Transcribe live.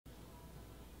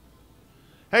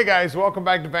Hey guys, welcome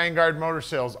back to Vanguard Motor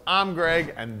Sales. I'm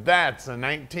Greg, and that's a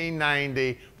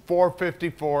 1990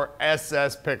 454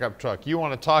 SS pickup truck. You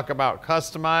want to talk about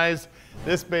customized?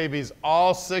 This baby's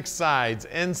all six sides,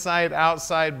 inside,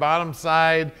 outside, bottom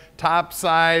side, top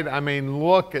side. I mean,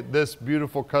 look at this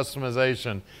beautiful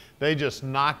customization. They just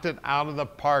knocked it out of the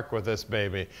park with this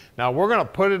baby. Now we're gonna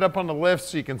put it up on the lift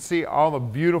so you can see all the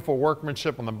beautiful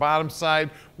workmanship on the bottom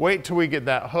side. Wait till we get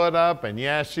that hood up, and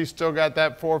yeah, she's still got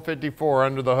that 454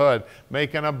 under the hood,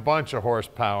 making a bunch of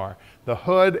horsepower. The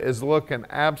hood is looking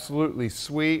absolutely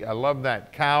sweet. I love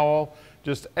that cowl.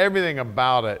 Just everything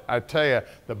about it. I tell you,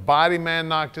 the body man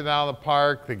knocked it out of the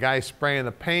park. The guy spraying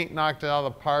the paint knocked it out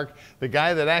of the park. The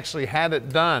guy that actually had it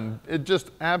done, it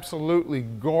just absolutely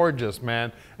gorgeous,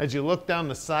 man. As you look down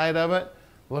the side of it,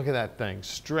 look at that thing,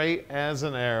 straight as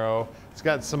an arrow. It's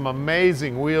got some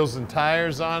amazing wheels and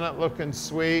tires on it, looking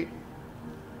sweet.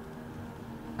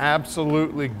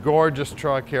 Absolutely gorgeous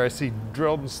truck here. I see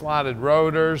drilled and slotted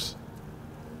rotors.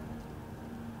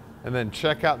 And then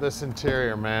check out this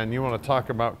interior, man. You want to talk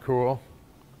about cool?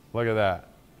 Look at that.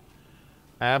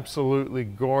 Absolutely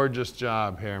gorgeous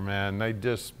job here, man. They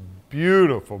just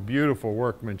beautiful, beautiful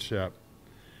workmanship.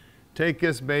 Take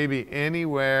this baby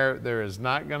anywhere. There is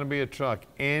not going to be a truck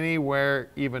anywhere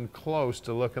even close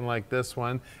to looking like this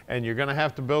one. And you're going to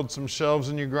have to build some shelves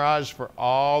in your garage for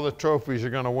all the trophies you're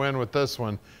going to win with this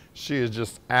one. She is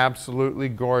just absolutely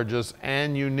gorgeous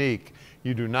and unique.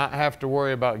 You do not have to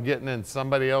worry about getting in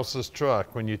somebody else's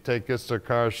truck when you take this to a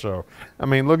car show. I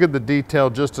mean, look at the detail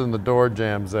just in the door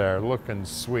jambs there, looking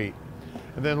sweet.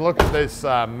 And then look at this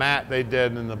mat they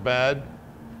did in the bed.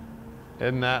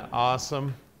 Isn't that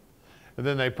awesome? And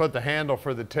then they put the handle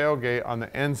for the tailgate on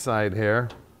the inside here.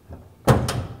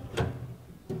 Look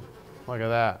at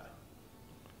that.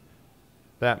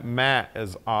 That mat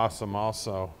is awesome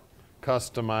also.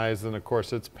 Customized, and of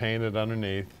course it's painted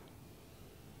underneath.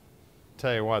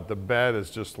 Tell you what, the bed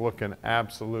is just looking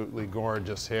absolutely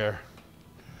gorgeous here.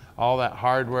 All that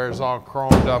hardware is all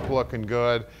chromed up, looking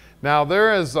good. Now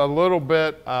there is a little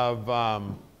bit of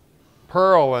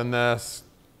pearl in this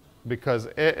because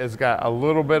it has got a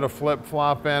little bit of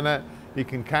flip-flop in it. You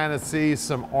can kind of see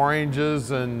some oranges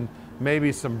and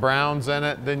maybe some browns in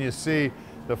it. Then you see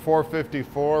the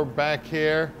 454 back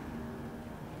here.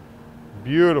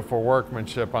 Beautiful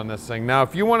workmanship on this thing. Now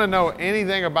if you want to know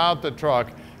anything about the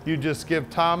truck, you just give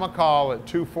Tom a call at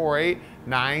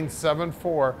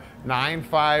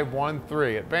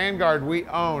 248-974-9513. At Vanguard, we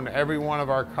own every one of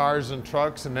our cars and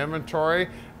trucks and inventory,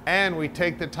 and we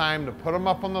take the time to put them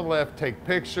up on the lift, take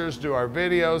pictures, do our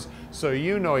videos, so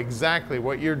you know exactly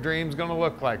what your dream's gonna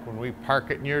look like when we park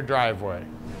it in your driveway.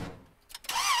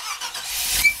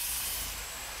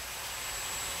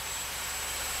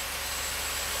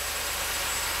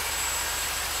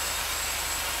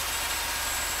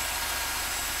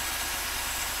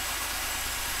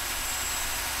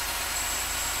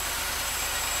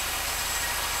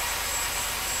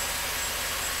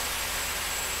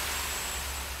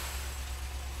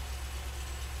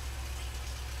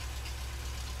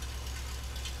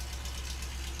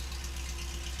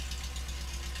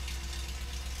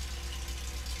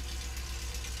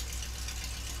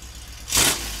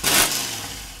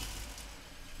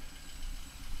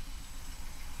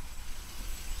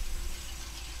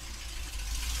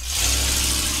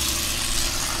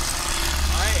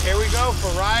 Here we go for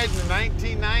riding the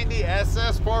 1990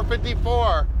 SS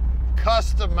 454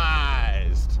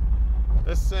 customized.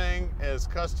 This thing is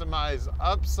customized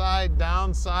upside,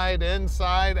 downside,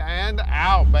 inside, and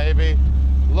out, baby.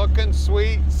 Looking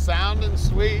sweet, sounding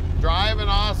sweet, driving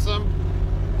awesome.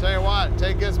 Tell you what,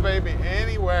 take this baby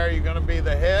anywhere, you're gonna be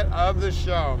the hit of the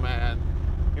show, man.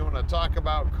 You wanna talk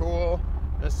about cool?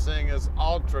 This thing is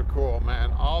ultra cool,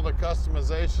 man. All the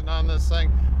customization on this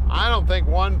thing, I don't think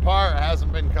one part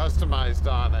hasn't been customized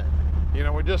on it. You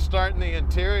know, we're just starting the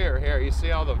interior here. You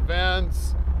see all the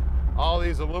vents, all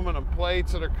these aluminum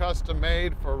plates that are custom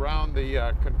made for around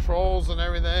the controls and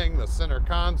everything, the center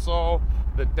console,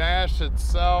 the dash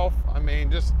itself. I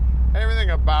mean, just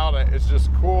everything about it is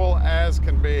just cool as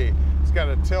can be. It's got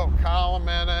a tilt column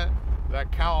in it.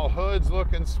 That cowl hood's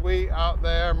looking sweet out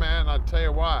there, man. I'll tell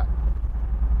you what.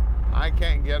 I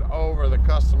can't get over the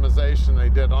customization they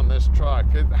did on this truck.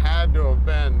 It had to have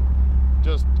been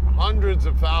just hundreds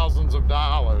of thousands of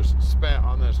dollars spent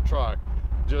on this truck.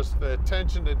 Just the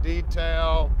attention to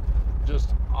detail,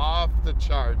 just off the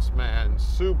charts, man.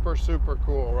 Super, super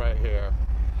cool right here.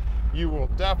 You will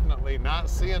definitely not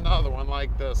see another one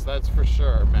like this, that's for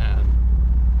sure, man.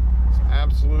 It's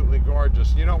absolutely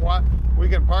gorgeous. You know what? We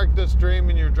can park this dream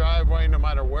in your driveway no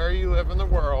matter where you live in the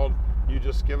world. You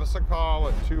just give us a call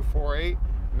at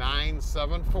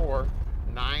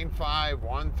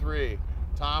 974-9513.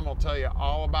 Tom will tell you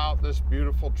all about this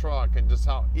beautiful truck and just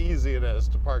how easy it is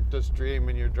to park this dream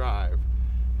in your drive.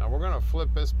 Now we're going to flip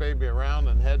this baby around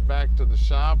and head back to the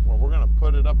shop where we're going to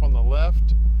put it up on the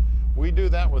lift. We do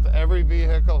that with every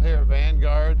vehicle here at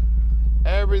Vanguard.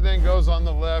 Everything goes on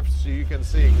the lift so you can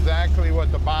see exactly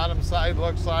what the bottom side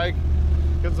looks like.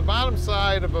 Because the bottom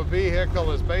side of a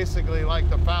vehicle is basically like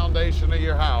the foundation of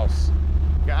your house.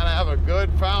 You gotta have a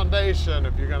good foundation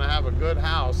if you're gonna have a good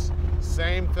house.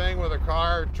 Same thing with a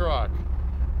car or truck.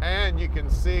 And you can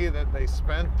see that they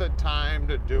spent the time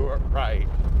to do it right.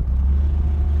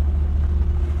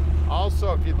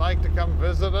 Also, if you'd like to come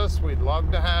visit us, we'd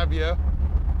love to have you.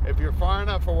 If you're far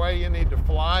enough away you need to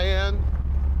fly in,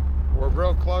 we're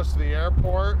real close to the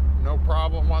airport, no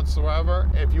problem whatsoever.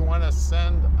 If you want to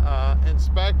send an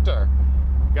inspector,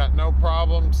 got no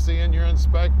problem seeing your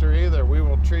inspector either. We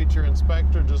will treat your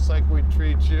inspector just like we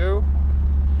treat you.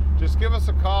 Just give us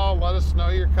a call, let us know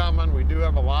you're coming. We do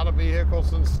have a lot of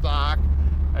vehicles in stock.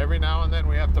 Every now and then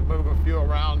we have to move a few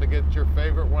around to get your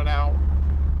favorite one out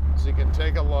so you can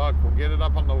take a look. We'll get it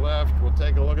up on the lift. We'll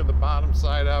take a look at the bottom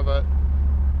side of it.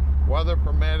 Weather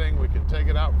permitting, we can take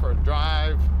it out for a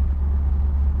drive.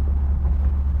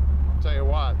 Tell you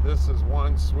what, this is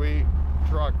one sweet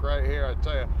truck right here. I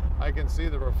tell you, I can see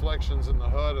the reflections in the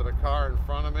hood of the car in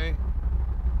front of me.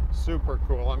 Super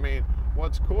cool. I mean,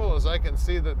 what's cool is I can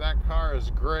see that that car is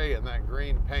gray in that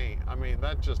green paint. I mean,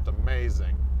 that's just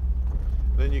amazing.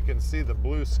 Then you can see the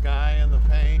blue sky in the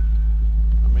paint.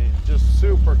 I mean, just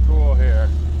super cool here.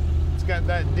 It's got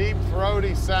that deep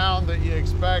throaty sound that you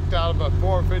expect out of a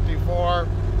 454.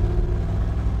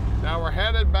 Now we're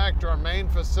headed back to our main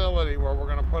facility where we're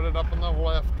going to put it up on the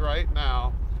lift right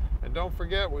now. And don't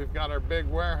forget, we've got our big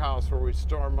warehouse where we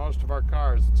store most of our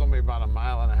cars. It's only about 1.5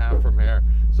 miles from here.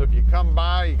 So if you come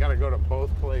by, you got to go to both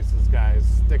places, guys.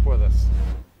 Stick with us.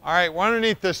 All right, we're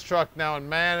underneath this truck now, and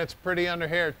man, it's pretty under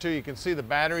here too. You can see the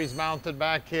batteries mounted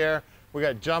back here. We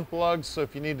got jump lugs, so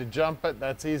if you need to jump it,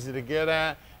 that's easy to get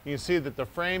at. You can see that the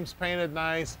frame's painted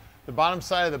nice. The bottom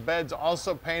side of the bed's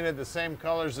also painted the same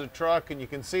color as the truck, and you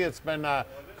can see it's been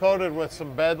coated with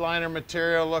some bed liner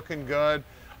material, looking good.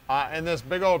 In this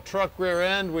big old truck rear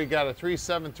end, we got a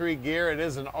 373 gear. It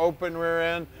is an open rear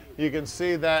end. You can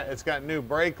see that it's got new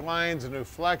brake lines, a new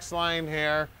flex line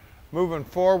here. Moving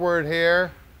forward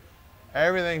here,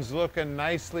 everything's looking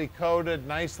nicely coated,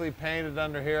 nicely painted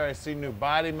under here. I see new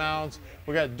body mounts.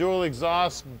 We got dual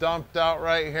exhaust dumped out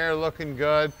right here, looking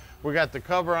good. We got the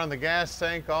cover on the gas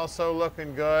tank also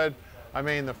looking good. I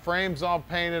mean, the frame's all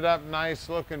painted up nice,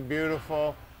 looking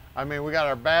beautiful. I mean, we got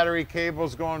our battery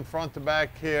cables going front to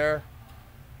back here.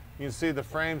 You can see the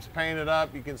frame's painted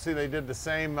up. You can see they did the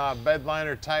same bed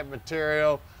liner type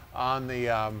material on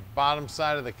the bottom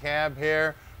side of the cab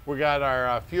here. We got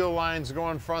our fuel lines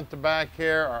going front to back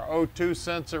here, our O2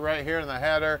 sensor right here in the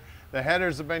header. The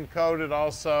headers have been coated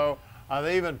also.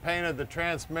 They even painted the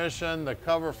transmission, the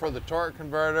cover for the torque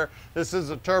converter. This is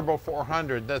a Turbo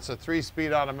 400. That's a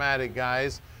 3-speed automatic,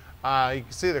 guys. You can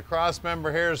see the cross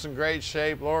member here is in great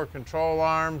shape. Lower control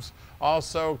arms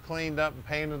also cleaned up and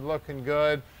painted, looking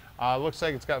good. Looks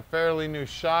like it's got fairly new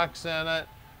shocks in it.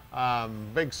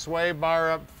 Big sway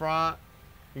bar up front.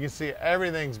 You can see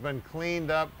everything's been cleaned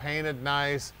up, painted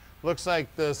nice. Looks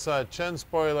like this chin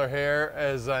spoiler here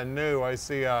is new. I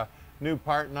see a new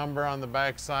part number on the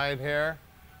back side here.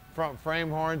 Front frame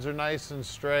horns are nice and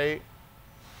straight.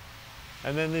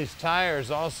 And then these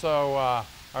tires also are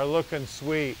looking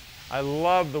sweet. I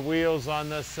love the wheels on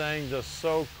this thing, just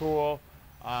so cool.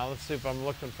 Let's see if I'm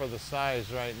looking for the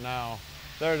size right now.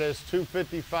 There it is,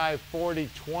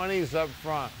 255/40/20s up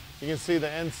front. You can see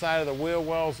the inside of the wheel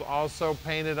wells also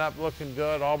painted up, looking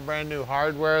good. All brand new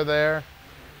hardware there.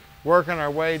 Working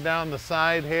our way down the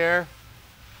side here.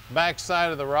 Back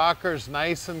side of the rockers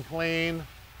nice and clean.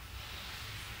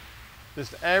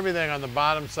 Just everything on the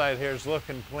bottom side here is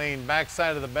looking clean. Back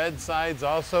side of the bed side's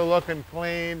also looking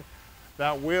clean.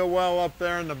 That wheel well up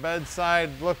there on the bed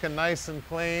side looking nice and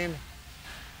clean.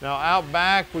 Now out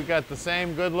back we got the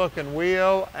same good looking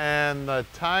wheel, and the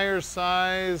tire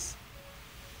size,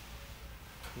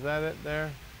 is that it there?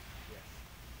 Yes.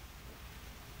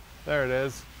 There it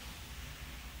is.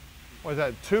 What is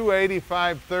that,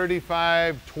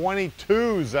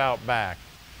 285/35/22s out back.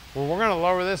 Well, we're gonna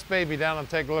lower this baby down and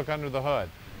take a look under the hood.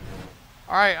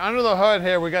 All right, under the hood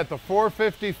here, we got the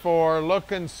 454,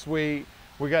 looking sweet.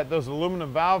 We got those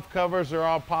aluminum valve covers are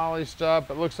all polished up.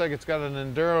 It looks like it's got an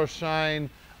Enduro Shine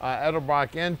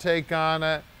Edelbrock intake on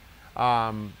it.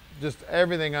 Just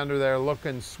everything under there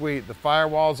looking sweet. The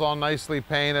firewall's all nicely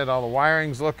painted. All the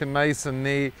wiring's looking nice and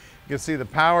neat. You can see the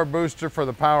power booster for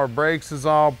the power brakes is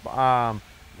all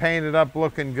painted up,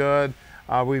 looking good.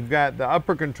 We've got the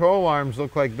upper control arms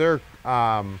look like they're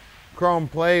chrome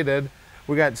plated.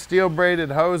 We got steel braided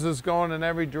hoses going in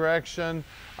every direction.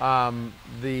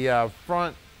 The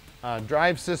front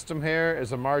drive system here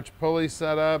is a March pulley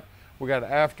setup. We got an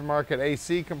aftermarket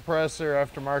AC compressor,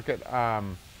 aftermarket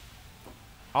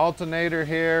alternator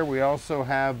here. We also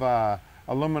have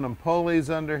aluminum pulleys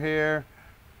under here.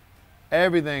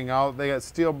 Everything, they got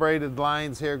steel braided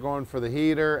lines here going for the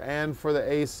heater and for the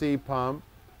AC pump.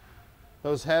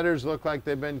 Those headers look like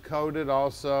they've been coated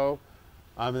also.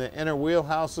 The inner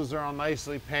wheelhouses are all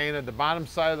nicely painted. The bottom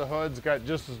side of the hood's got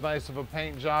just as nice of a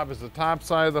paint job as the top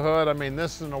side of the hood. I mean,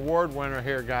 this is an award winner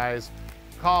here, guys.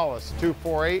 Call us,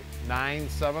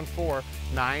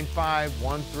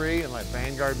 248-974-9513, and let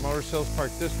Vanguard Motor Sales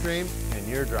park this dream in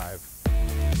your drive.